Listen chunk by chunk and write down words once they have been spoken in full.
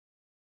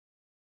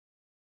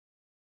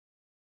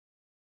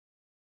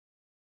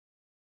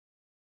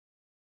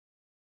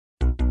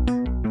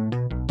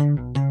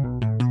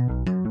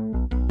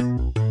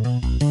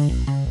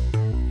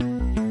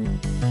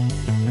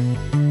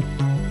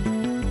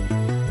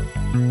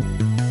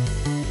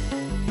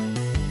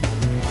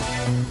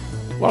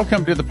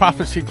Welcome to the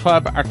Prophecy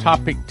Club. Our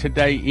topic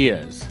today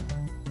is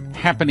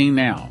happening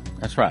now.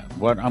 That's right.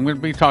 What I'm going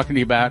to be talking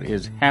to you about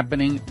is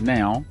happening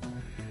now.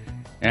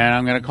 And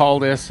I'm going to call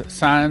this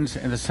Signs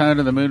in the Sun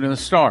and the Moon and the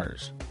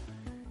Stars.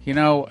 You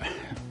know,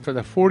 for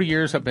the 40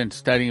 years I've been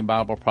studying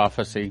Bible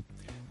prophecy,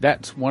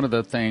 that's one of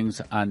the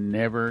things I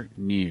never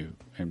knew.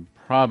 And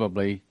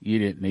probably you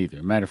didn't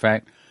either. Matter of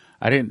fact,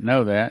 I didn't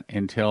know that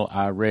until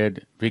I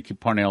read Vicki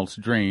Parnell's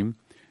dream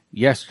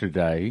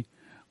yesterday,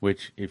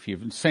 which, if you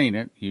haven't seen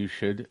it, you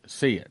should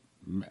see it.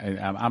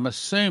 I'm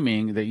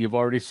assuming that you've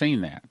already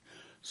seen that.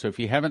 So if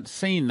you haven't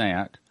seen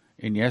that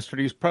in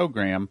yesterday's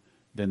program,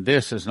 then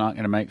this is not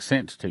going to make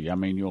sense to you. I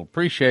mean, you'll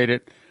appreciate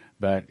it,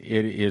 but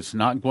it is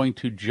not going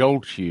to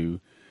jolt you.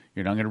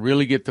 You're not going to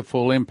really get the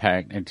full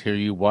impact until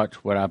you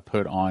watch what I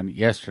put on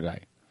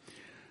yesterday.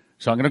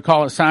 So I'm going to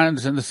call it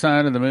Signs in the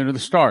Sun and the Moon and the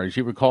Stars.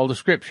 You recall the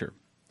scripture.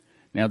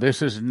 Now,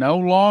 this is no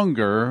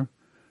longer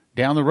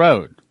down the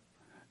road.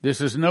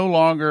 This is no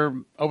longer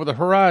over the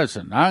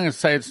horizon. I'm going to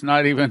say it's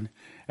not even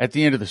at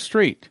the end of the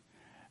street.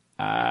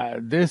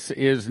 This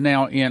is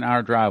now in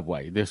our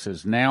driveway. This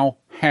is now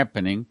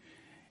happening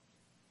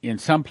in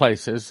some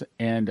places,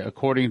 and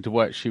according to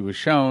what she was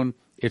shown,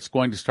 it's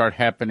going to start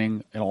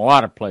happening in a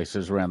lot of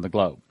places around the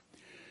globe.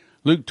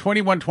 Luke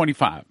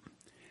 21:25,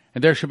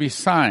 and there shall be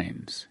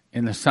signs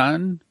in the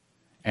sun,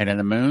 and in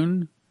the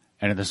moon,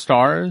 and in the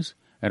stars,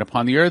 and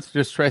upon the earth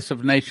distress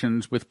of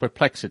nations with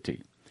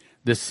perplexity,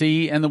 the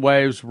sea and the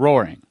waves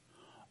roaring.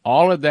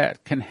 All of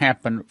that can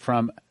happen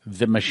from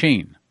the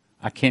machine.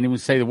 I can't even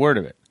say the word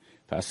of it.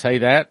 If I say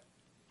that,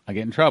 I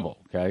get in trouble,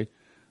 okay?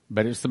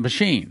 But it's the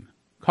machine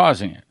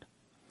causing it.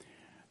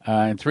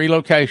 In 3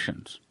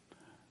 locations,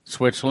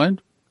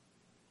 Switzerland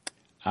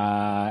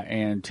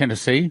and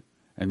Tennessee,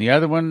 and the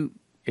other one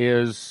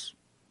is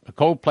a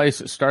cold place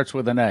that starts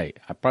with an A.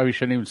 I probably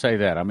shouldn't even say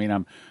that. I mean,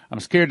 I'm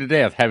scared to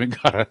death having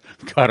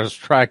got a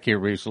strike here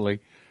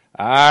recently.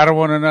 I don't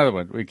want another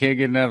one. We can't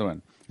get another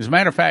one. As a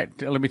matter of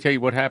fact, let me tell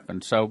you what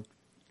happened. So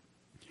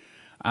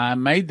I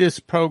made this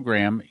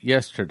program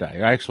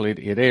yesterday. Actually,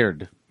 it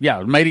aired. Yeah,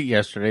 I made it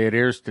yesterday. It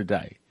airs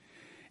today.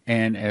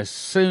 And as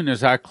soon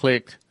as I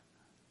clicked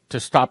to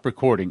stop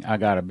recording, I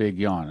got a big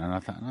yawn. And I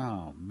thought,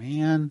 oh,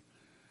 man,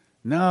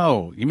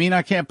 no. You mean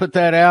I can't put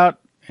that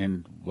out?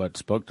 And what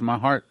spoke to my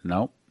heart?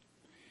 No.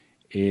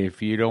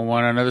 If you don't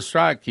want another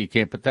strike, you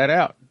can't put that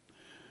out.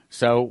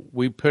 So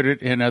we put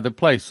it in other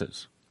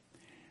places.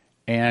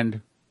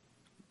 And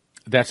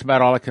that's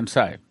about all I can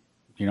say.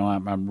 You know,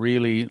 I'm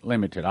really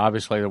limited.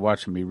 Obviously, they're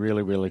watching me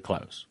really, really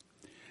close.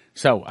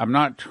 So I'm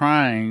not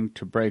trying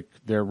to break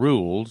their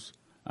rules.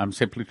 I'm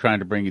simply trying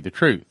to bring you the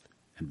truth.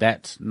 And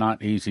that's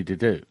not easy to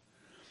do.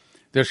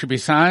 There should be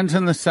signs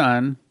in the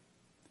sun.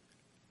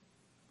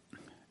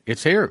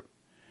 It's here.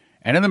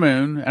 And in the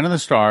moon, and in the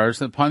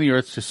stars, and upon the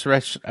earth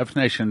distress of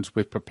nations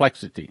with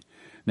perplexity.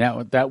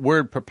 Now, that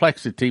word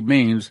perplexity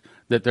means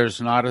that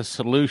there's not a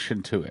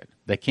solution to it.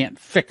 They can't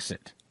fix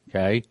it,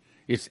 okay?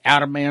 It's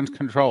out of man's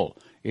control.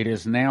 It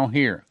is now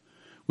here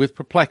with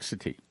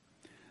perplexity.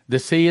 The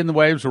sea and the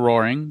waves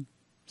roaring.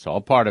 It's all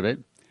part of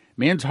it.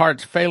 Men's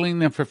hearts failing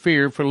them for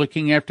fear, for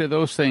looking after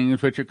those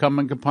things which are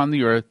coming upon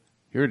the earth.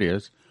 Here it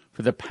is.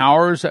 For the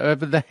powers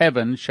of the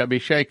heavens shall be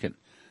shaken.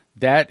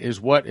 That is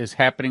what is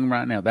happening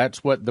right now.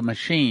 That's what the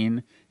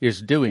machine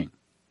is doing.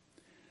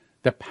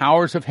 The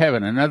powers of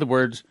heaven. In other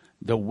words,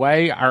 the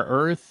way our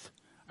earth,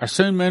 our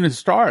sun, moon, and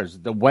stars,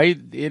 the way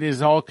it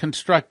is all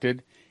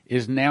constructed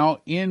is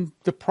now in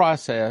the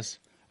process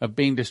of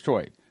being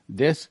destroyed.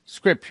 This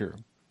scripture,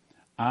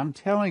 I'm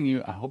telling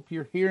you, I hope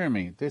you're hearing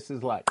me. This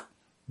is like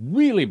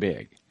really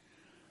big.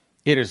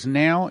 It is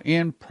now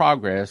in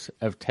progress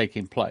of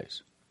taking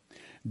place.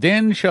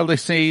 Then shall they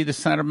see the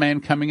Son of Man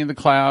coming in the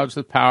clouds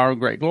with power and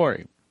great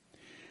glory.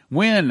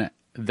 When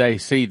they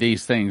see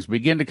these things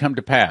begin to come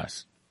to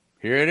pass,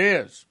 here it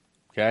is,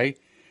 okay?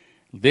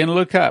 Then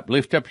look up,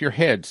 lift up your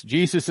heads.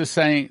 Jesus is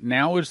saying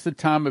now is the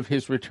time of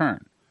his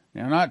return.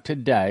 Now, not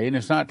today, and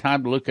it's not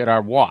time to look at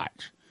our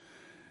watch.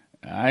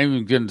 I'm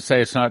even going to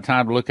say it's not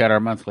time to look at our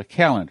monthly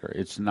calendar.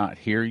 It's not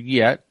here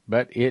yet,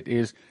 but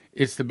it's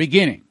the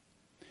beginning.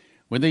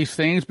 When these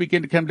things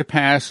begin to come to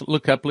pass,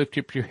 look up, lift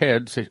up your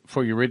heads,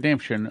 for your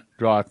redemption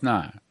draweth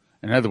nigh.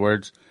 In other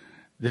words,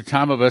 the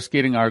time of us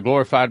getting our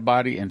glorified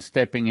body and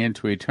stepping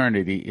into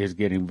eternity is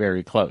getting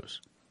very close.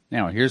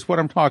 Now, here's what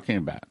I'm talking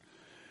about.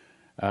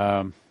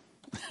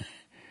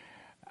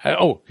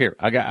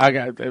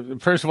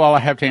 First of all, I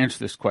have to answer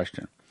this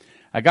question.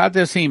 I got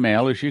this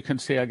email. As you can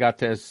see, I got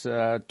this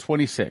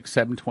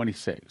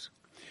 726.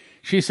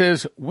 She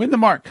says, when the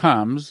mark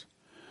comes,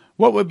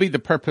 what would be the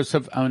purpose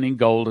of owning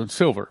gold and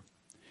silver?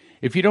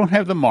 If you don't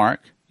have the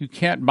mark, you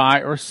can't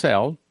buy or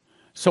sell.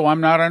 So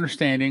I'm not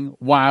understanding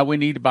why we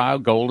need to buy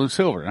gold and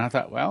silver. And I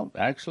thought, well,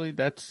 actually,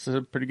 that's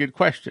a pretty good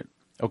question.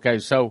 Okay,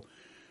 so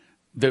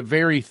the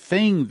very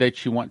thing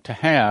that you want to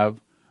have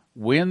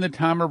when the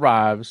time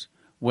arrives,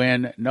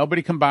 when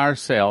nobody can buy or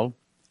sell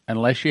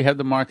unless you have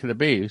the mark of the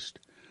beast.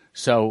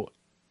 So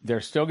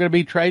there's still going to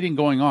be trading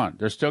going on.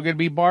 There's still going to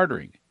be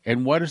bartering.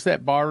 And what is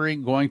that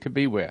bartering going to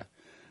be with?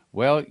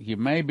 Well, you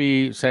may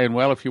be saying,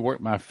 well, if you work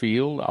my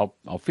field,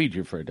 I'll feed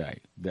you for a day.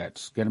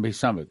 That's going to be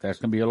some of it. That's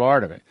going to be a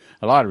lot of it.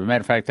 Matter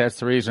of fact, that's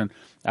the reason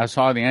I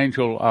saw the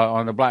angel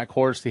on the black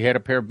horse. He had a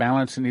pair of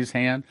balance in his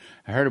hand.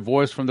 I heard a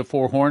voice from the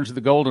four horns of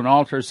the golden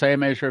altar say, a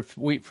measure of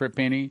wheat for a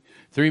penny,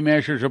 3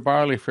 measures of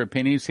barley for a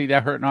penny. See,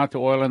 that hurt not the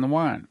oil and the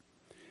wine.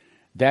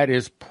 That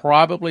is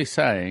probably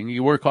saying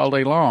you work all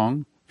day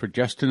long for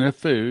just enough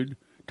food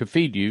to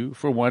feed you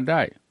for one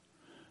day.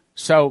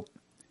 So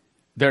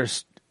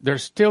there's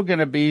still going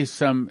to be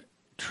some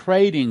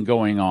trading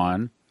going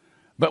on,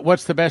 but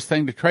what's the best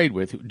thing to trade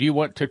with? Do you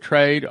want to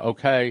trade?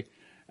 Okay,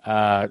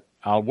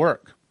 I'll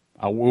work.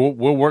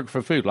 We'll work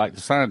for food, like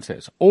the sign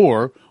says.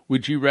 Or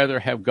would you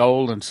rather have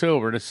gold and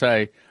silver to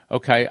say,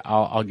 okay,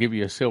 I'll give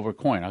you a silver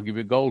coin. I'll give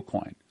you a gold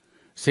coin.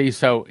 See,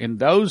 so in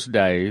those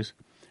days,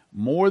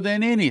 more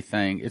than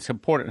anything, it's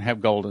important to have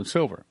gold and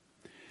silver.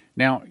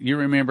 Now, you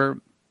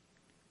remember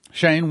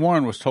Shane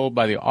Warren was told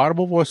by the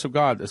audible voice of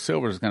God that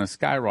silver is going to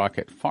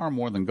skyrocket far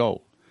more than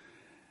gold.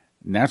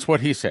 And that's what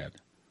he said.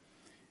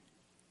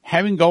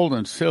 Having gold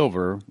and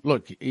silver,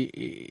 look,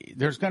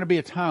 there's going to be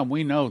a time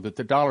we know that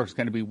the dollar is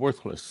going to be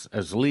worthless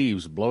as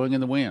leaves blowing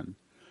in the wind.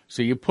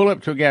 So you pull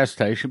up to a gas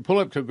station, pull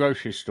up to a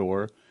grocery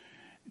store.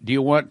 Do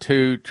you want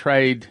to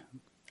trade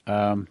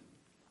a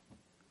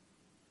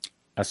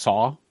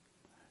saw?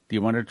 Do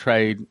you want to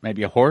trade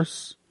maybe a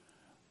horse?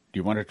 Do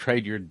you want to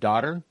trade your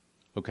daughter?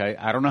 Okay,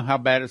 I don't know how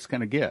bad it's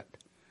going to get.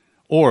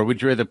 Or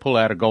would you rather pull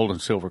out a gold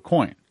and silver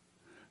coin?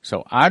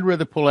 So I'd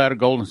rather pull out a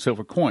gold and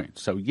silver coin.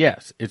 So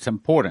yes, it's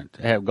important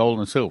to have gold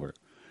and silver.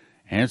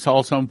 And it's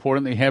also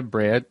important that you have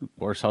bread. Of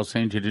course, I'll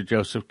send you to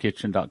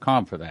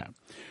josephkitchen.com for that.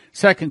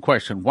 Second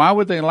question, why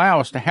would they allow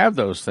us to have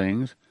those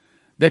things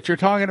that you're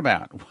talking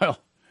about? Well,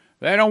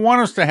 they don't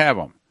want us to have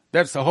them.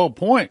 That's the whole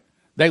point.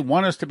 They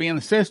want us to be in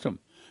the system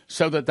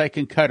so that they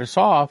can cut us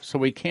off so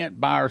we can't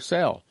buy or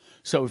sell.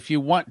 So if you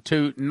want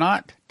to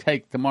not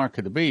take the mark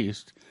of the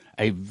beast,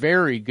 a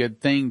very good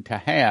thing to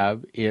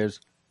have is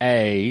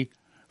A,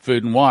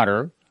 food and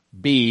water,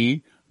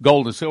 B,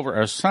 gold and silver,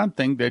 or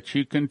something that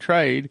you can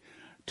trade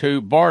to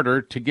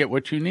barter to get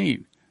what you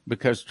need.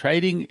 Because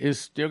trading is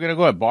still going to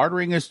go on.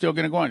 Bartering is still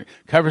going to go on.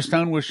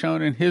 Coverstone was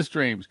shown in his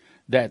dreams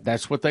that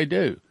that's what they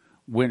do.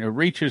 When it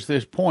reaches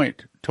this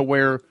point to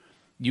where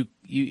you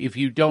if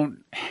you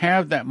don't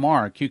have that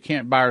mark, you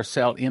can't buy or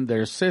sell in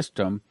their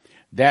system.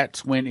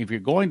 That's when, if you're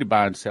going to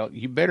buy and sell,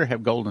 you better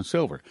have gold and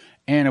silver.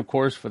 And, of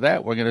course, for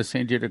that, we're going to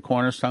send you to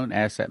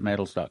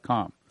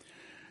cornerstoneassetmetals.com.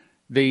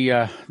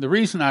 The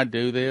reason I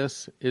do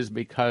this is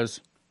because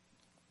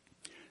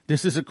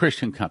this is a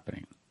Christian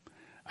company.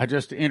 I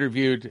just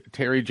interviewed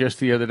Terry just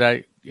the other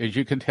day. As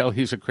you can tell,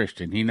 he's a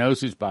Christian. He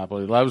knows his Bible.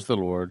 He loves the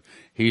Lord.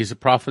 He's a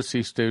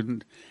prophecy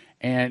student,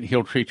 and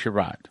he'll treat you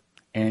right.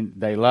 And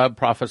they love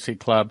Prophecy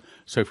Club.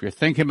 So if you're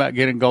thinking about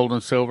getting gold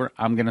and silver,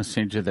 I'm going to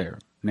send you there.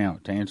 Now,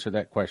 to answer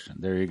that question,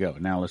 there you go.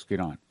 Now let's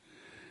get on.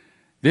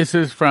 This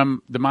is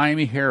from the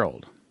Miami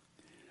Herald.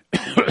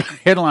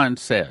 Headline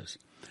says,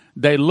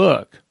 they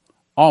look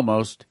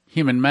almost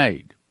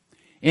human-made.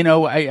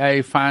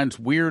 NOAA finds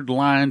weird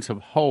lines of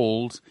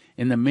holes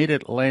in the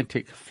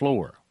mid-Atlantic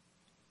floor.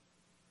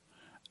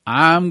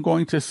 I'm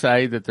going to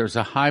say that there's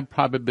a high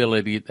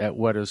probability that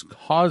what is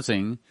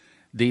causing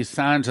these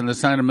signs in the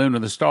sun and moon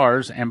and the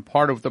stars, and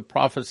part of the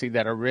prophecy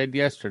that I read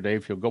yesterday,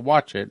 if you'll go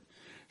watch it,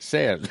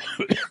 says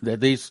that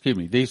these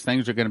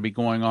things are going to be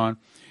going on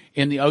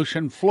in the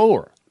ocean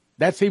floor.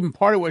 That's even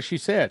part of what she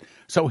said.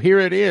 So here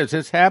it is.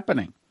 It's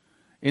happening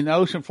in the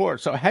ocean floor.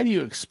 So how do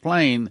you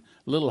explain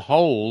little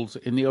holes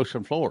in the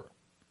ocean floor?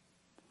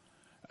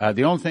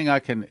 The only thing I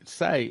can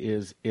say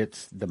is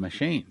it's the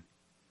machine.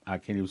 I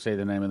can't even say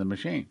the name of the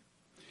machine.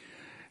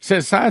 It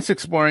says science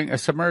exploring a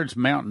submerged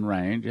mountain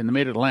range in the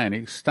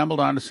mid-Atlantic stumbled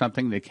onto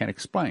something they can't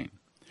explain.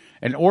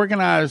 An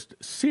organized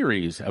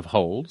series of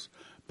holes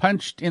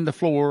punched in the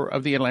floor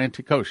of the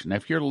Atlantic Ocean. Now,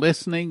 if you're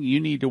listening, you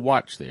need to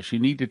watch this. You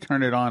need to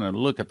turn it on and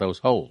look at those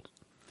holes.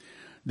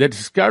 The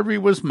discovery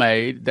was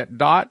made that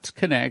dots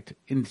connect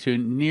into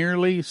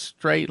nearly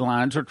straight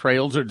lines or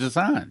trails or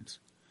designs.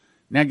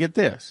 Now, get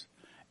this.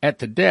 At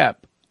the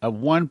depth of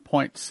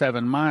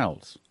 1.7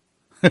 miles.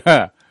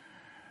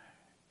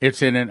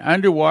 It's in an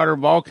underwater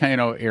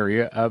volcano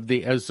area of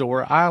the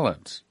Azore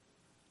Islands.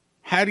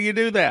 How do you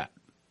do that?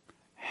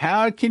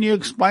 How can you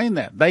explain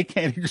that? They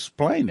can't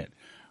explain it.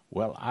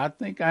 Well, I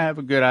think I have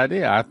a good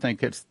idea. I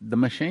think it's the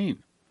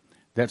machine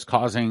that's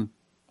causing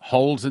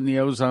holes in the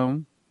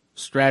ozone,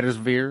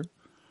 stratosphere,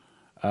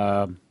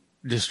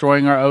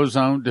 destroying our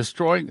ozone,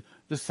 destroying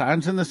the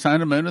signs in the sun,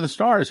 the moon, and the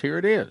stars. Here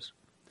it is.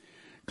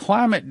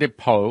 Climate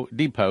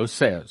Depot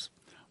says,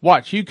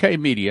 watch UK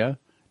media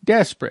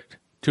desperate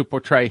to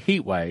portray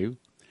heat wave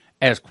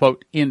as,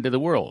 quote, end of the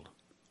world.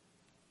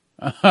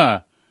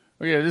 Well,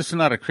 yeah, this is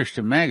not a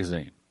Christian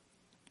magazine.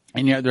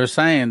 And yet they're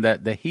saying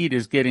that the heat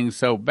is getting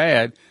so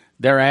bad,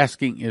 they're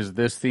asking, is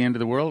this the end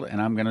of the world?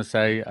 And I'm going to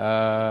say,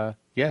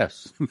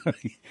 yes.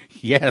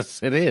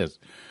 Yes, it is.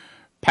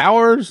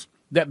 Powers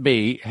that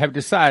be have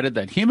decided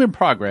that human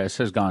progress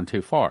has gone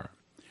too far,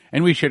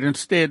 and we should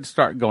instead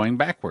start going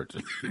backwards.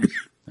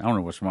 I don't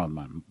know what's wrong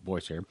with my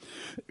voice here.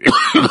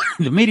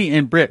 The media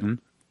in Britain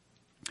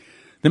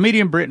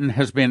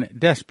has been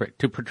desperate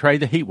to portray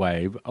the heat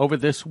wave over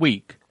this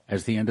week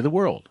as the end of the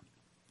world.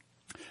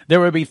 There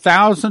will be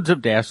thousands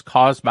of deaths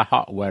caused by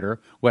hot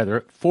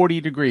weather.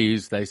 40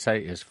 degrees, they say,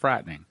 is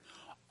frightening.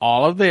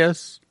 All of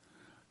this,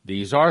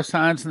 these are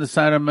signs in the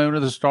sun and moon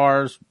of the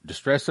stars,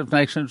 distress of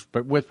nations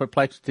but with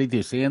perplexity,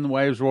 the sea and the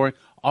waves roaring.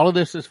 All of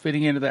this is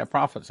fitting into that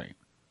prophecy.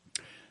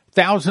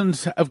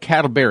 Thousands of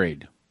cattle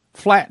buried,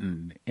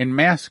 flattened in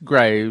mass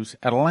graves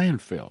at a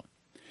landfill.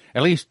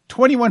 At least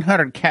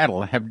 2,100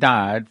 cattle have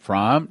died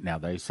from, now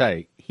they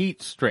say,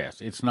 heat stress.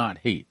 It's not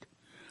heat.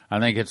 I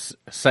think it's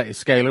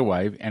scalar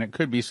wave, and it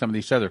could be some of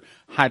these other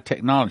high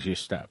technology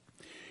stuff.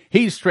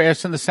 Heat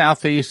stress in the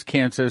southeast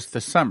Kansas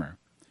this summer.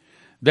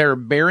 They're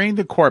burying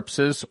the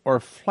corpses or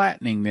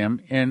flattening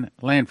them in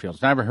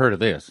landfills. Never heard of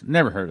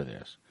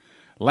this.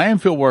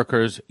 Landfill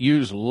workers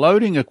use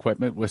loading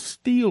equipment with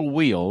steel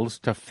wheels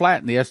to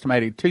flatten the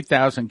estimated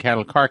 2,000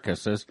 cattle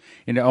carcasses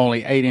into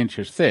only 8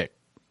 inches thick.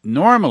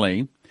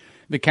 Normally,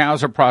 the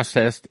cows are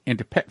processed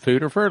into pet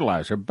food or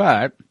fertilizer,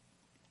 but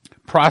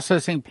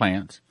processing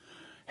plants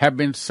have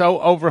been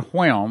so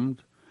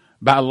overwhelmed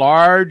by a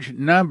large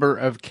number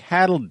of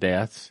cattle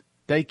deaths,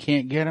 they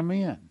can't get them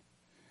in.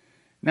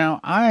 Now,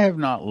 I have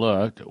not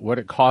looked what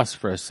it costs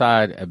for a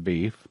side of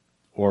beef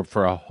or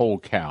for a whole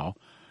cow,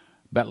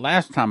 but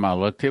last time I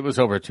looked, it was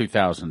over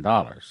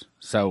 $2,000.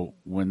 So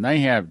when they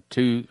have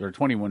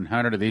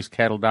 2,100 of these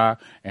cattle die,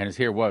 and as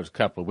here was a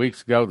couple of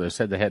weeks ago, they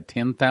said they had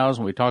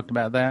 10,000. We talked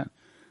about that.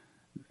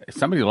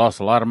 Somebody lost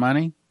a lot of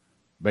money,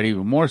 but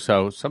even more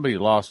so, somebody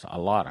lost a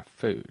lot of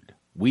food.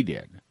 We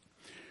did.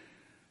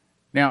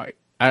 Now,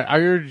 I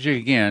urge you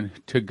again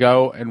to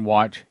go and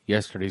watch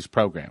yesterday's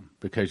program,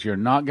 because you're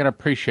not going to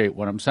appreciate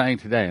what I'm saying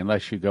today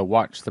unless you go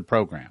watch the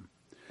program.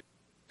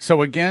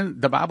 So again,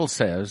 the Bible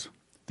says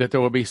that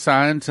there will be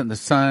signs in the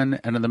sun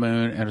and in the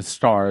moon and the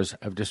stars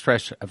of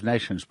distress of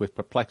nations with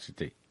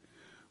perplexity.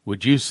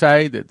 Would you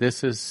say that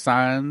this is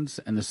signs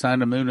in the sun,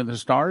 the moon, and the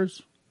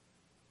stars?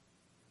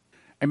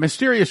 A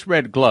mysterious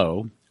red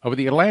glow over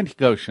the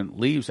Atlantic Ocean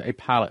leaves a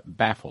pilot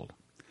baffled.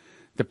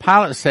 The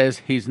pilot says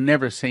he's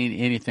never seen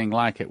anything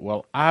like it.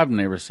 Well, I've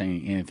never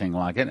seen anything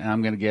like it, and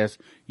I'm going to guess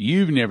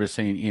you've never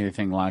seen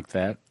anything like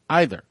that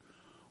either.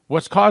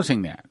 What's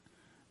causing that?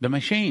 The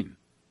machine.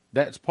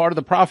 That's part of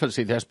the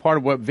prophecy. That's part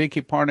of what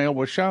Vicki Parnell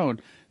was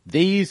shown.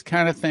 These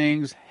kind of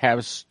things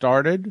have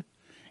started,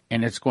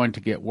 and it's going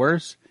to get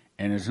worse,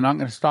 and it's not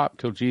going to stop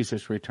till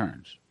Jesus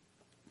returns.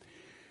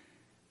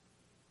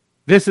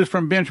 This is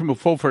from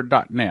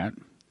BenjaminFulford.net.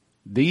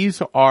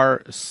 These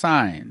are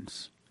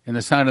signs in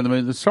the sun and the moon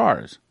and the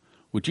stars.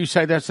 Would you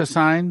say that's a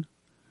sign?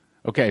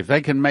 Okay, if they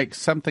can make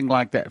something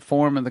like that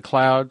form in the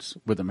clouds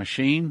with a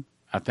machine,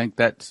 I think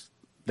that's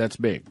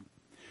big.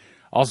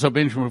 Also,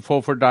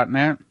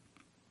 BenjaminFulford.net.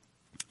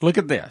 Look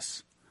at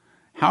this.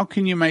 How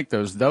can you make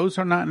those? Those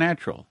are not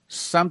natural.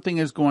 Something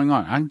is going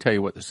on. I can tell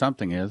you what the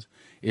something is.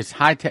 It's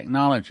high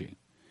technology.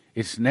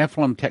 It's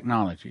Nephilim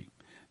technology.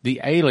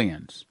 The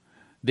aliens,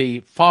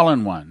 the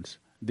fallen ones,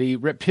 the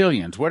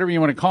reptilians, whatever you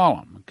want to call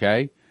them,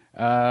 okay?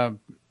 And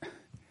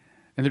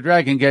the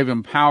dragon gave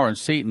him power and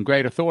seat and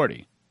great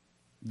authority.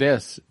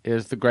 This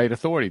is the great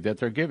authority that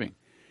they're giving.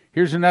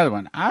 Here's another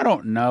one. I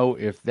don't know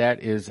if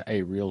that is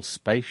a real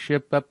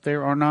spaceship up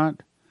there or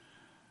not,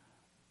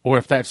 or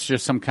if that's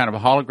just some kind of a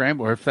hologram,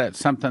 or if that's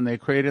something they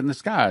created in the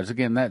skies.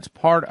 Again, that's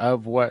part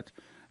of what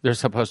they're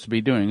supposed to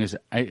be doing, is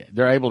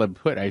they're able to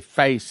put a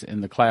face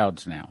in the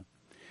clouds now.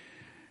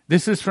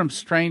 This is from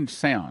Strange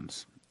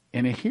Sounds.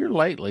 And here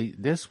lately,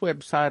 this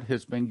website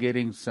has been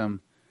getting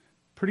some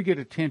pretty good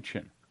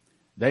attention.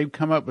 They've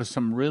come up with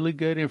some really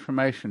good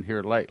information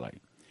here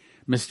lately.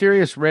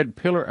 Mysterious red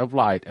pillar of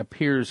light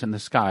appears in the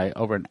sky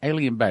over an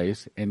alien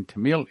base in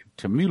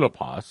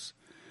Tamaulipas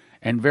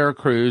and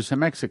Veracruz in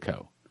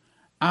Mexico.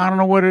 I don't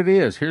know what it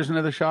is. Here's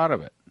another shot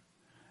of it.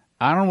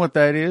 I don't know what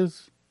that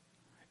is.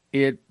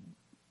 It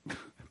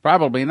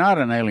probably not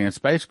an alien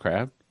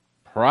spacecraft.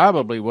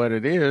 Probably what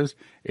it is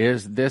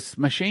this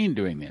machine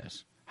doing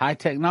this. High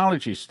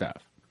technology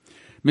stuff.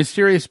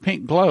 Mysterious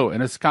pink glow in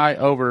the sky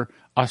over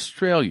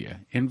Australia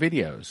in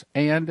videos.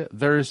 And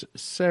there's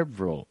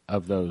several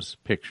of those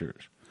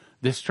pictures.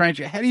 This strange,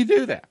 how do you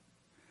do that?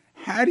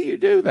 How do you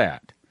do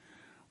that?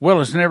 Well,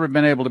 it's never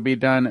been able to be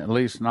done, at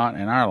least not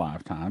in our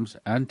lifetimes,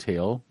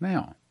 until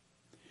now.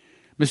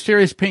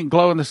 Mysterious pink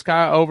glow in the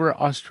sky over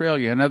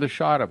Australia. Another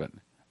shot of it.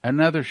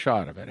 Another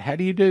shot of it. How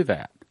do you do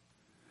that?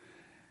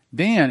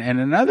 Then, in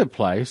another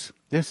place,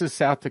 this is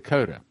South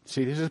Dakota.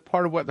 See, this is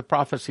part of what the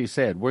prophecy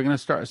said. We're going to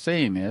start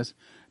seeing this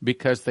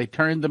because they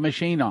turned the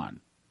machine on.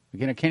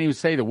 Again, I can't even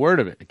say the word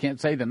of it. I can't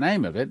say the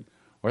name of it,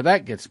 or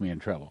that gets me in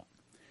trouble.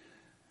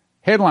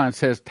 Headline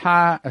says,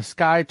 a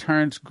sky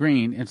turns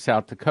green in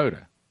South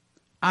Dakota.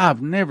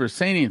 I've never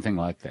seen anything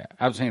like that.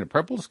 I've seen a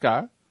purple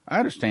sky. I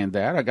understand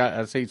that.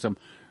 I see some,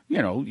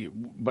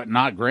 but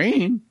not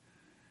green.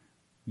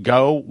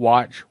 Go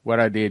watch what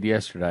I did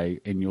yesterday,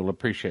 and you'll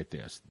appreciate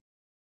this.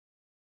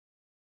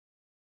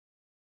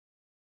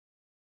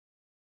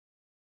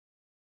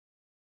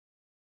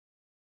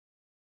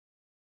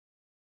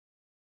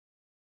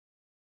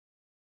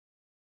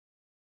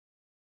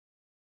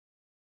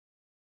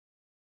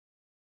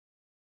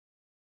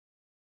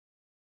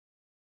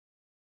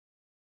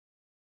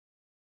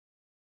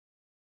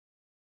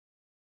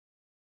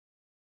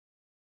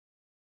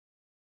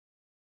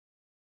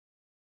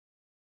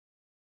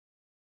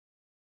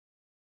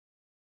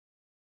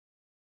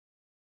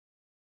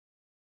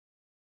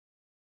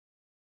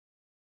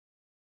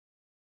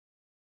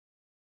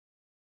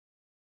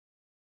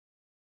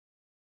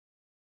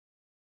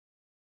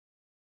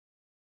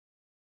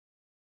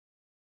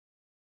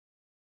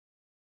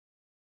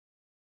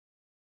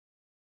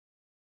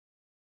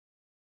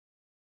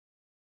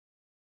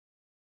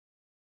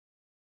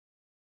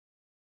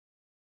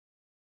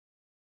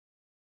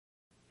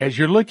 As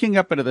you're looking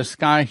up into the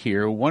sky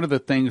here, one of the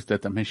things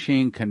that the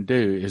machine can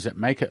do is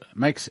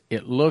makes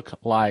it look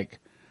like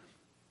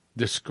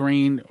the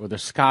screen or the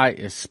sky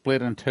is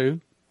split in two.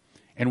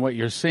 And what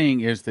you're seeing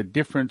is the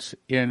difference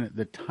in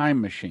the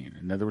time machine.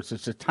 In other words,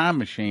 it's a time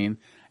machine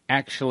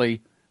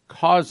actually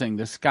causing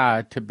the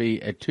sky to be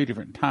at two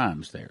different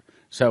times there.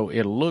 So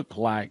it'll look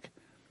like,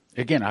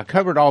 again, I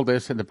covered all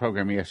this in the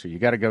program yesterday. You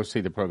got to go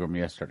see the program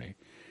yesterday.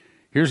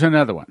 Here's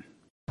another one.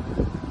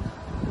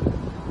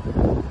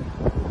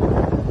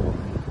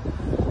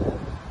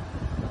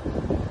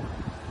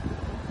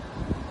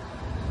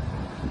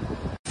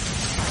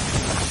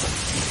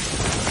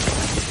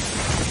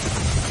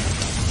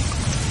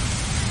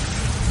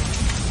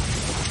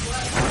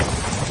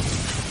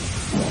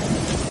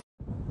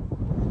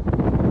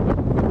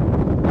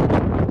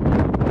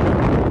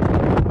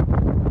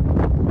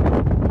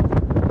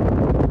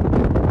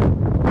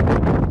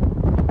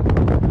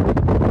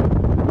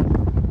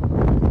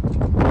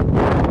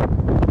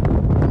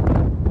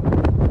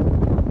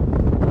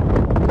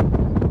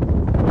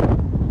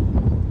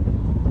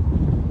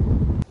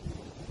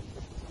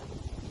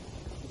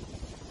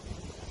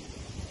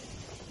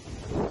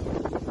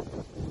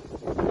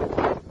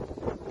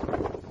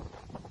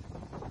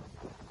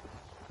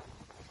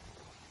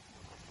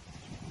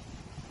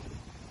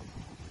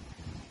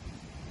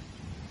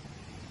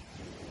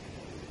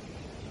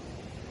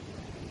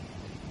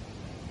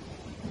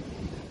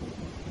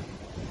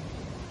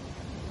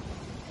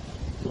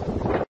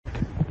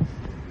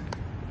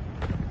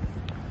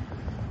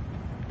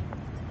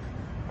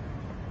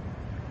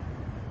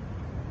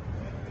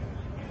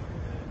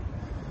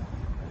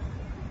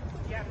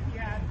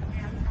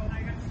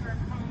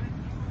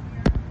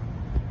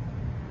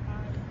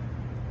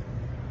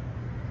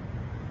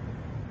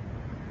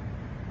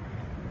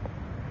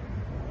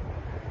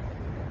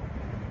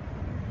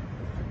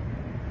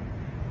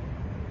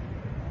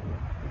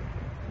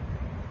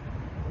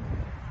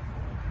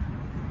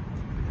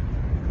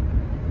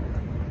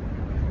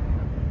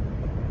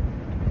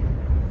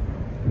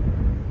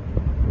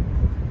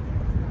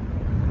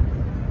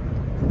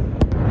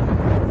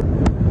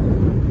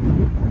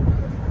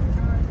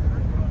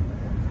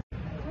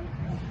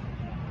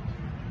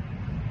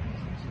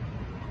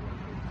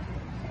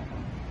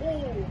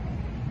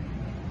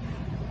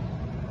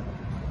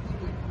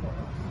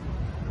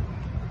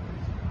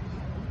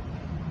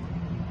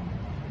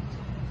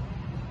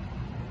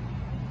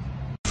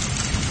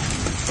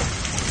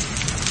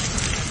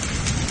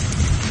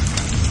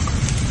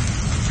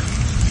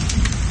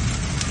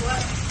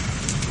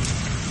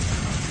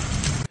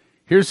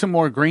 Here's some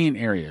more green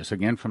areas,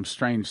 again from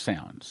Strange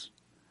Sounds.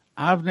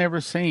 I've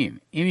never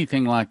seen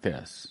anything like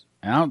this,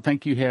 and I don't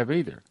think you have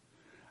either.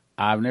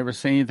 I've never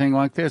seen anything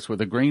like this with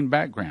a green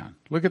background.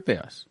 Look at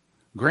this.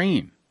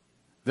 Green.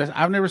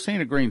 I've never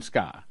seen a green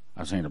sky.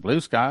 I've seen a blue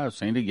sky. I've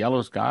seen a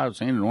yellow sky. I've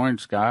seen an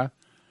orange sky.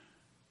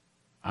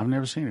 I've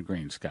never seen a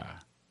green sky.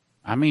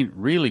 I mean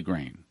really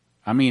green.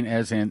 I mean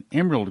as in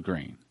emerald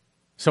green.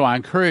 So I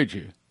encourage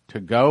you to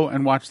go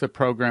and watch the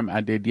program I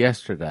did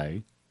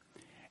yesterday,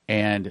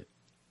 and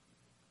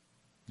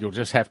you'll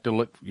just have to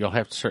look, you'll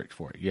have to search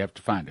for it. You have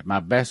to find it.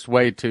 My best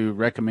way to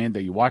recommend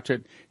that you watch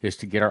it is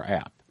to get our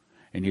app.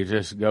 And you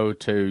just go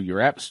to your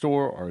app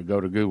store or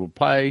go to Google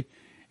Play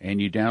and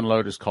you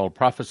download, it's called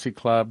Prophecy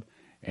Club,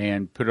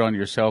 and put it on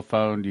your cell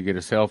phone. You get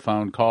a cell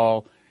phone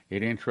call.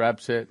 It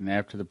interrupts it, and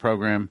after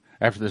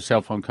the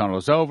cell phone call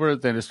is over,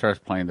 then it starts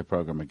playing the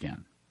program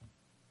again.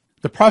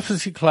 The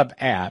Prophecy Club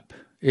app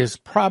is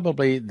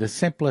probably the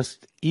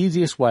simplest,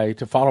 easiest way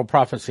to follow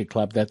Prophecy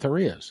Club that there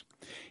is.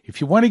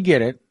 If you want to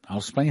get it, I'll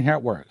explain how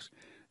it works.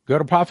 Go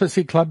to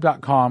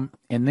prophecyclub.com,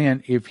 and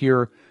then if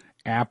you're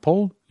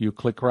Apple, you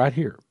click right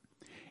here.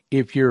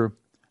 If you're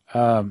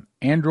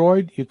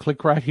Android, you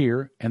click right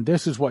here, and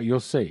this is what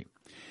you'll see.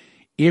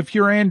 If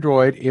you're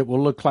Android, it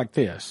will look like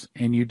this,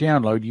 and you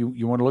download.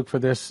 You want to look for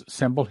this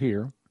symbol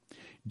here.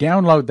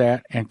 Download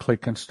that and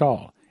click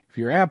Install. If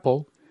you're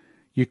Apple,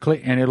 you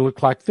click, and it'll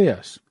look like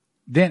this.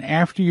 Then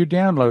after you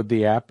download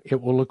the app,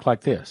 it will look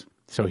like this.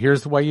 So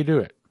here's the way you do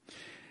it.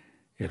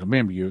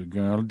 Remember, you're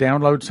going to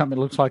download something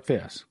that looks like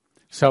this.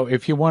 So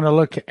if you want to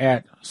look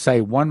at,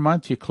 say, 1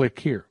 month, you click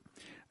here.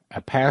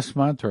 A past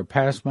month, it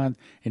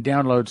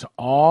downloads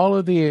all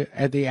of the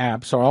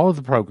apps or all of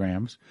the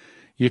programs.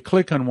 You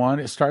click on one,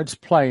 it starts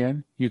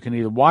playing. You can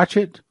either watch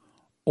it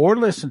or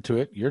listen to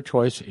it, your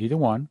choice, either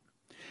one.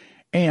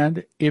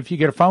 And if you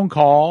get a phone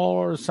call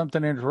or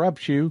something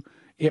interrupts you,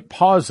 it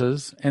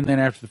pauses, and then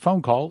after the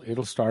phone call,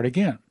 it'll start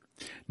again.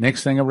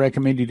 Next thing I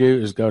recommend you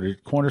do is go to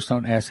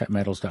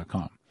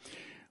cornerstoneassetmetals.com.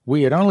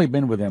 We had only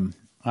been with them,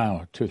 2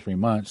 or 3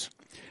 months,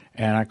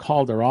 and I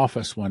called their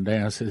office one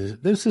day. I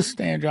said, "This is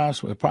Stan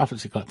Johnson with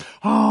Prophecy Club."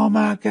 "Oh,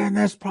 my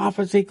goodness,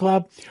 Prophecy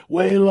Club.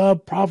 We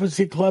love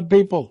Prophecy Club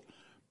people."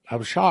 I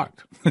was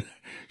shocked.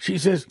 She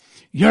says,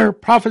 "You're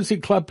Prophecy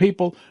Club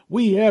people.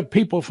 We have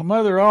people from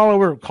all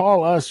over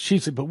call us." She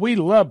said, "But we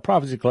love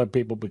Prophecy Club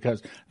people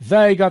because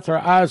they got their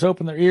eyes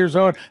open, their ears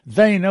on.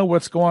 They know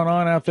what's going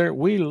on out there.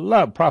 We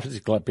love Prophecy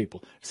Club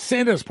people.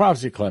 Send us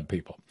Prophecy Club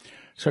people."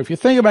 So if you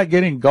think about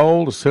getting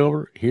gold or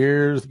silver,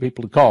 here's the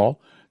people to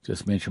call.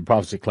 Just mention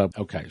Prophecy Club.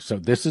 Okay, so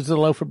this is the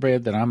loaf of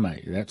bread that I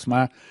made. That's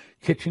my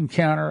kitchen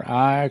counter.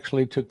 I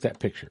actually took that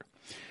picture.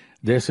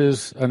 This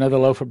is another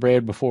loaf of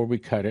bread before we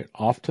cut it.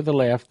 Off to the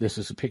left, this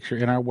is a picture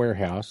in our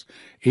warehouse.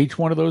 Each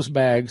one of those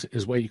bags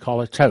is what you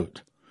call a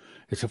tote.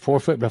 It's a 4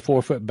 foot by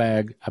 4 foot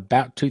bag,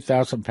 about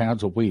 2,000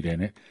 pounds of wheat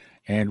in it,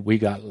 and we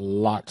got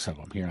lots of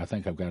them. Here, I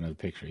think I've got another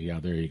picture. Yeah,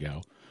 there you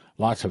go.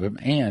 Lots of them,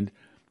 and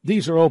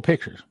these are old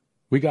pictures.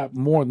 We got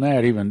more than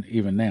that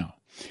even now.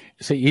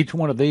 See, each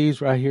one of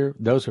these right here,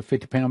 those are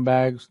 50-pound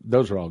bags.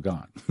 Those are all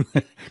gone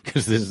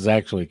because this is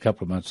actually a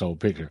couple of months old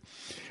picture.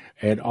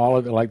 And all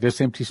of it, like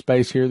this empty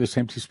space here, this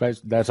empty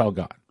space, that's all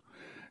gone.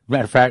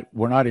 Matter of fact,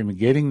 we're not even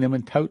getting them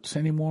in totes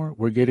anymore.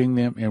 We're getting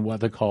them in what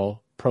they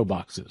call pro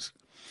boxes.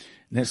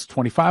 And that's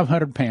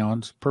 2,500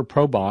 pounds per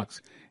pro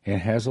box. It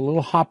has a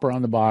little hopper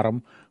on the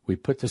bottom. We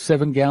put the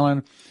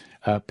 7-gallon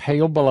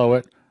pail below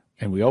it,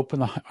 and we open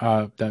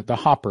the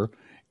hopper,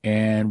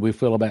 and we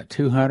fill about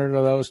 200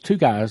 of those. 2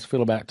 guys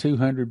fill about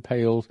 200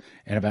 pails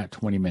in about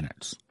 20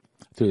 minutes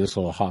through this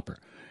little hopper.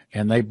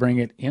 And they bring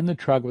it in the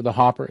truck with a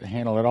hopper,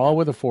 handle it all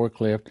with a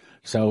forklift.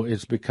 So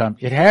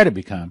it had to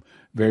become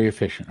very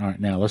efficient. All right,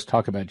 now let's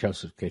talk about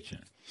Joseph's Kitchen.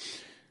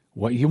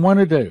 What you want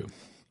to do,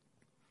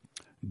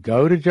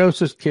 go to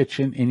Joseph's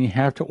Kitchen and you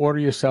have to order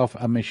yourself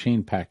a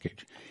machine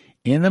package.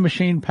 In the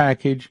machine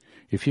package,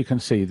 if you can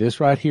see, this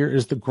right here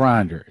is the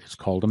grinder. It's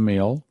called a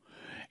mill.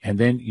 And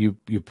then you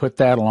put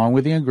that along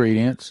with the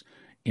ingredients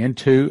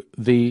into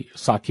the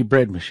sake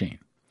bread machine.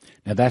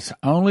 Now, that's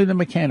only the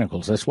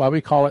mechanicals. That's why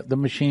we call it the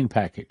machine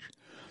package.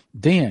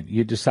 Then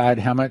you decide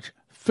how much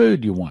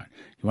food you want.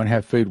 You want to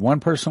have food 1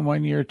 person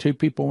 1 year, 2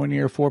 people 1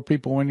 year, 4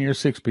 people 1 year,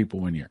 6 people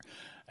 1 year.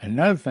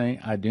 Another thing,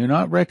 I do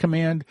not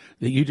recommend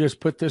that you just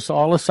put this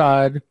all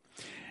aside,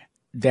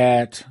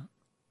 that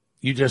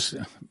you just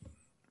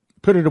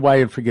put it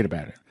away and forget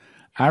about it.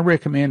 I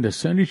recommend as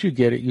soon as you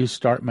get it, you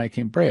start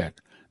making bread.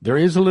 There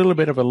is a little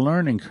bit of a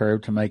learning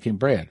curve to making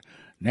bread.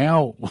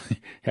 Now,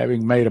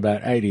 having made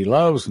about 80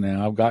 loaves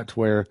now, I've got to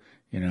where,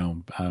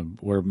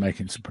 we're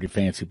making some pretty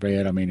fancy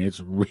bread. I mean, it's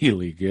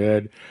really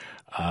good.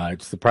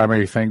 It's the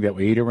primary thing that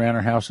we eat around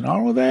our house and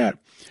all of that.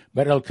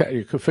 But it'll cut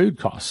your food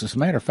costs. As a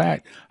matter of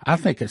fact, I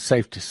think it's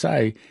safe to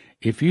say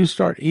if you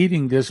start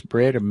eating this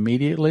bread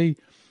immediately,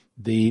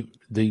 the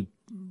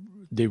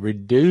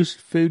reduced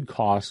food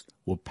cost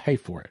will pay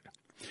for it.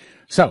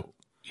 So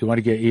you want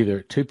to get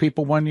either 2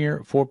 people 1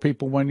 year, 4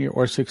 people 1 year,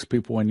 or 6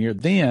 people 1 year.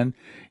 Then,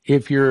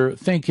 if you're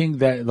thinking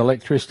that the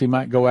electricity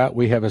might go out,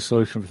 we have a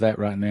solution for that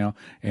right now,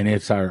 and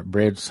it's our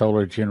bread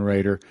solar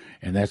generator,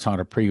 and that's on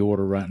a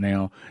pre-order right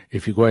now.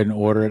 If you go ahead and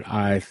order it,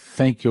 I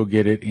think you'll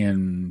get it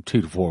in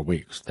 2 to 4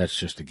 weeks. That's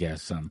just a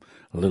guess. I'm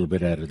a little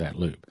bit out of that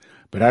loop.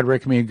 But I'd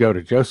recommend you go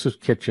to Joseph's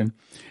Kitchen,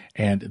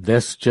 and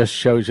this just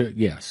shows you,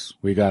 yes,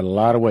 we got a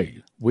lot of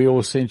weight. We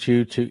will send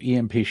you to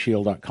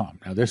empshield.com.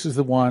 Now, this is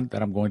the one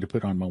that I'm going to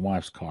put on my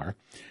wife's car.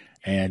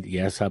 And,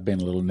 yes, I've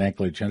been a little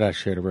negligent. I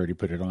should have already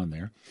put it on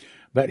there.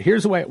 But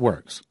here's the way it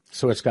works.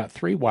 So it's got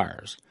 3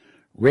 wires.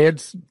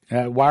 Red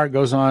wire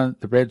goes on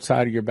the red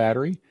side of your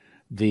battery.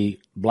 The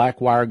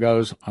black wire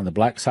goes on the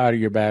black side of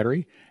your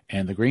battery.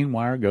 And the green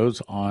wire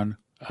goes on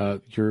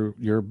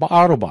your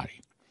auto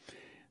body.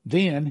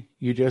 Then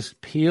you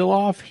just peel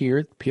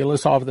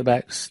this off the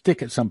back,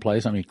 stick it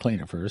someplace. Clean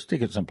it first,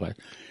 stick it someplace.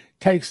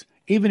 Takes,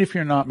 even if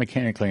you're not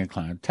mechanically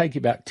inclined, take you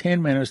about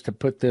 10 minutes to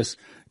put this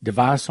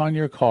device on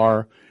your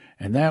car.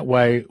 And that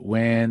way,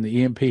 when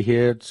the EMP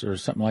hits or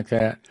something like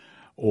that,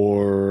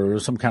 or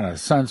some kind of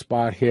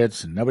sunspot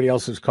hits and nobody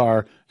else's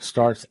car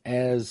starts,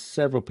 as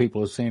several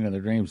people have seen in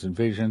their dreams and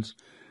visions,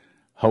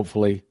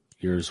 hopefully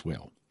yours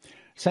will.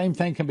 Same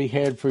thing can be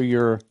had for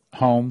your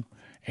home.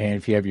 And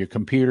if you have your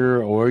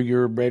computer or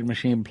your bread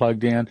machine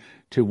plugged in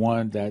to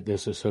one that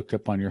this is hooked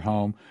up on your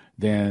home,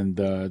 then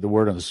the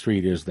word on the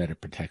street is that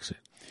it protects it.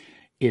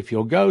 If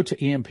you'll go to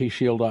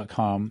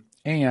empshield.com,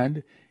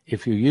 and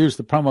if you use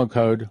the promo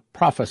code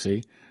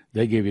PROPHECY,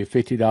 they give you a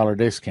 $50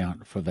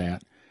 discount for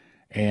that.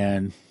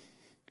 And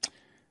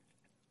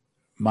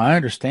my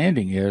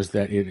understanding is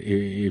that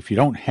if you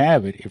don't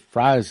have it, it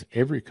fries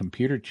every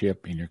computer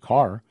chip in your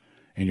car,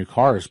 and your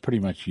car is pretty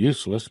much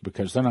useless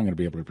because they're not going to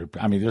be able to.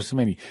 I mean, there's so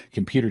many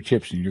computer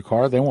chips in your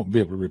car, they won't be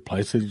able to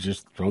replace it.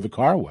 Just throw the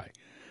car away.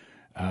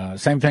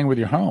 Same thing with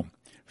your home.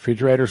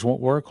 Refrigerators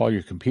won't work. All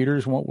your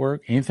computers won't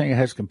work. Anything that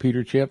has a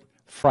computer chip,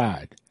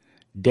 fried,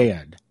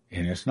 dead,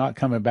 and it's not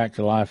coming back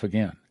to life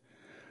again.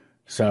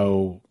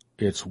 So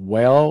it's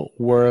well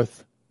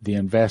worth the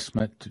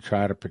investment to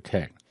try to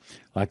protect.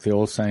 Like the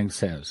old saying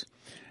says,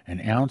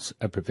 an ounce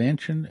of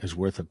prevention is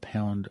worth a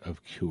pound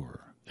of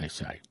cure, they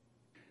say.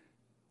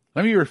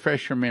 Let me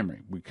refresh your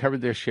memory. We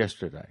covered this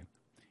yesterday.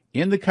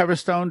 In the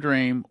Coverstone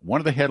Dream,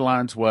 one of the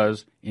headlines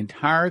was,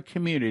 entire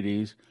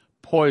communities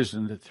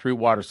poisoned through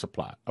water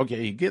supply.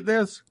 Okay, you get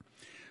this?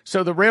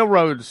 So the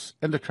railroads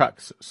and the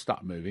trucks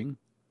stop moving.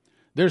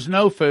 There's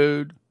no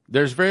food.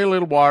 There's very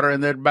little water.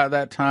 And then about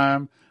that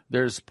time,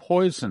 there's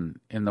poison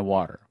in the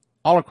water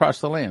all across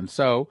the land.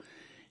 So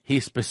he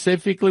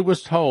specifically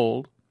was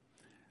told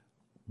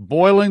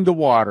boiling the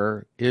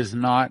water is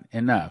not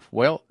enough.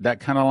 Well, that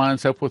kind of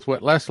lines up with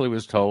what Leslie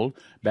was told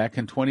back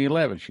in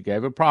 2011. She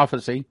gave a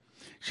prophecy.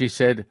 She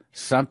said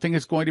something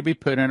is going to be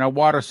put in our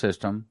water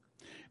system.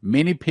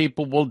 Many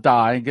people will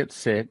die and get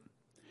sick.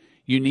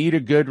 You need a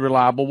good,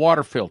 reliable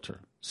water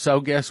filter. So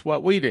guess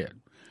what we did?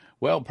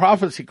 Well,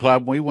 Prophecy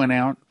Club, we went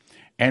out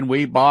and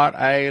we bought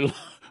a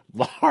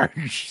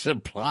large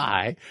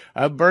supply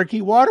of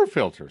Berkey water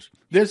filters.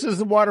 This is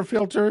the water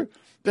filter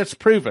that's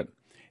proven.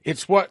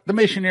 It's what the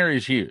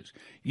missionaries use.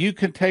 You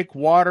can take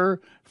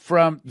water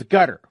from the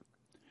gutter,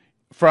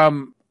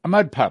 from a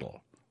mud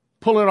puddle,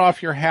 pull it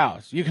off your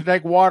house. You can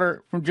take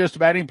water from just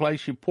about any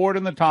place. You pour it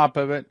in the top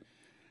of it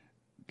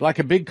like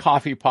a big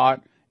coffee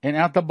pot, and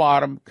out the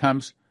bottom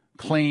comes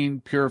clean,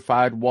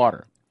 purified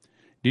water.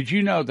 Did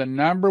you know the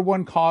number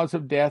one cause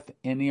of death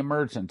in the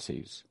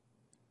emergencies?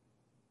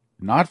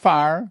 Not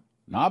fire,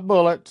 not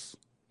bullets,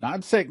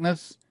 not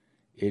sickness.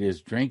 It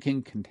is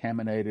drinking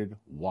contaminated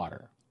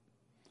water.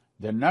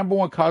 The number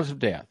one cause of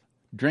death,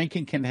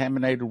 drinking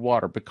contaminated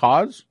water,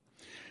 because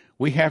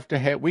we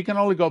can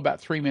only go about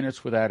 3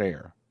 minutes without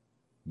air,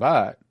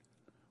 but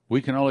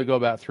we can only go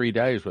about 3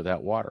 days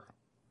without water.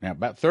 Now,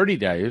 about 30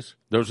 days,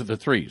 those are the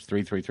threes,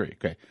 3, 3, 3.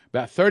 Okay,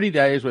 about 30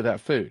 days without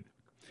food.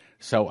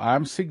 So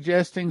I'm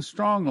suggesting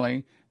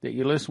strongly that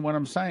you listen to what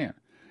I'm saying.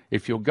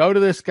 If you'll go to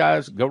this,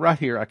 guys, go right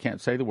here. I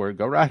can't say the word.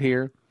 Go right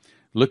here.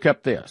 Look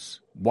up this.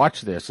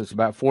 Watch this. It's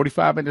about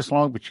 45 minutes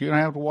long, but you don't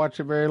have to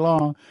watch it very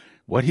long.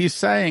 What he's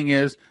saying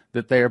is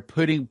that they are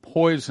putting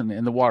poison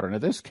in the water. Now,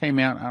 this came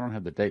out, I don't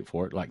have the date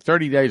for it, like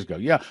 30 days ago.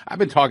 Yeah, I've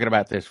been talking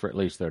about this for at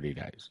least 30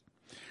 days.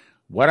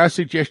 What I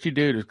suggest you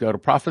do is go to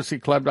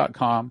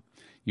prophecyclub.com.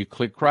 You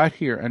click right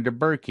here under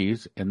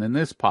Berkeys, and then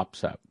this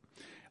pops up.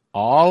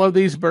 All of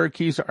these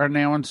Berkeys are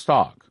now in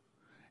stock.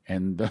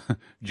 And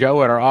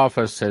Joe at our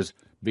office says,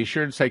 be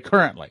sure to say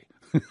currently.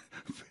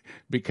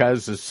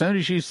 Because as soon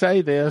as you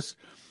say this,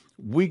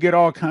 we get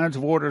all kinds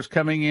of orders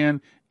coming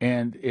in,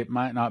 and it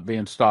might not be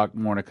in stock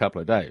more than a couple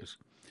of days.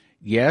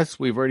 Yes,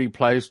 we've already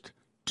placed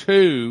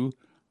 2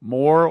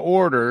 more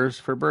orders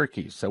for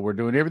Berkeys. So we're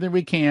doing everything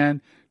we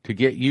can to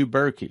get you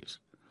Berkeys.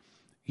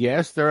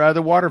 Yes, there are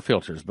other water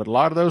filters, but a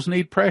lot of those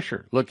need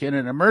pressure. Look, in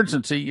an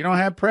emergency, you don't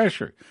have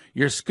pressure.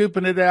 You're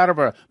scooping it out of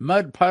a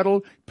mud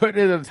puddle,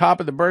 putting it at the top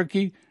of the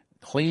Berkey,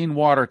 clean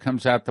water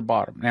comes out the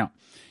bottom. Now,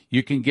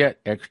 you can get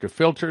extra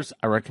filters.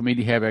 I recommend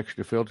you have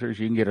extra filters.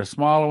 You can get a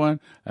smaller one,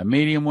 a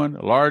medium one,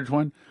 a large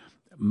one.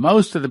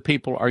 Most of the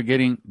people are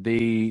getting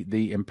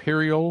the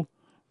Imperial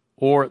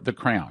or the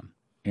Crown.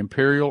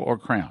 Imperial or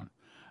Crown.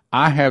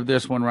 I have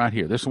this one right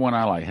here. This is the one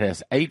I like. It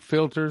has 8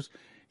 filters.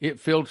 It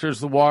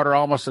filters the water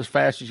almost as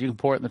fast as you can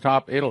pour it in the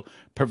top. It'll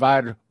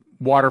provide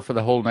water for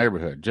the whole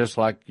neighborhood, just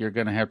like you're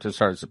going to have to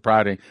start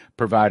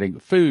providing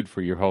food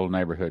for your whole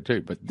neighborhood too.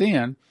 But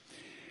then,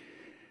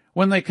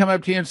 when they come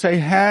up to you and say,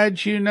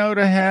 how'd you know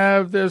to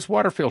have this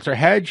water filter?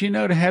 How'd you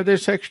know to have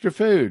this extra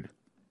food?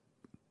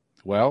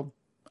 Well,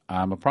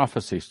 I'm a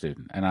prophecy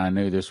student, and I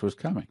knew this was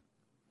coming.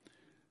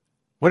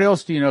 What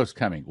else do you know is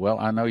coming? Well,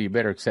 I know you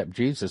better accept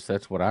Jesus.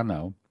 That's what I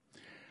know.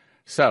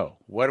 So,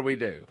 what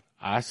do?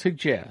 I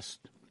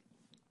suggest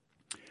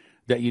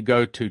that you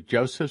go to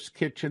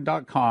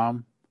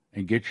josephskitchen.com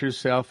and get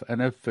yourself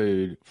enough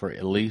food for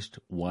at least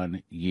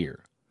 1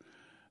 year.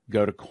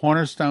 Go to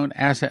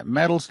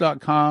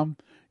cornerstoneassetmetals.com.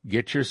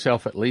 Get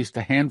yourself at least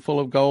a handful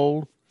of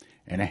gold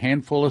and a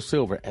handful of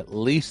silver, at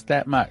least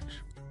that much.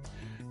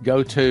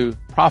 Go to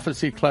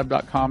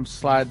prophecyclub.com,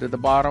 slide to the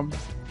bottom,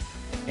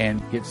 and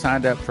get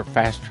signed up for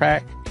Fast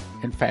Track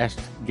and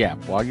Fast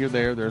Gap. While you're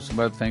there, there's some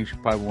other things you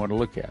probably want to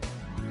look at.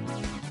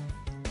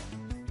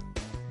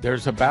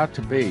 There's about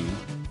to be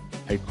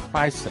a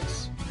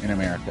crisis in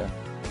America,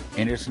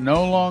 and it's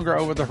no longer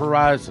over the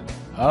horizon.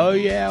 Oh,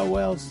 yeah,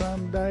 well,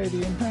 someday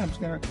the end time's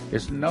going to...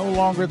 It's no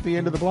longer at the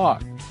end of the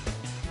block.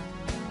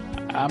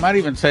 I might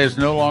even say it's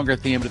no longer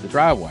at the end of the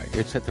driveway.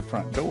 It's at the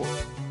front door.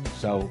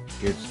 So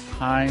it's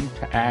time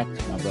to act,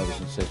 my brothers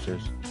and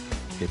sisters.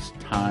 It's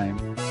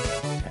time to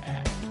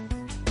act.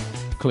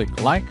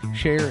 click like,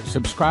 share,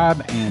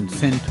 subscribe, and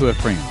send to a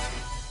friend.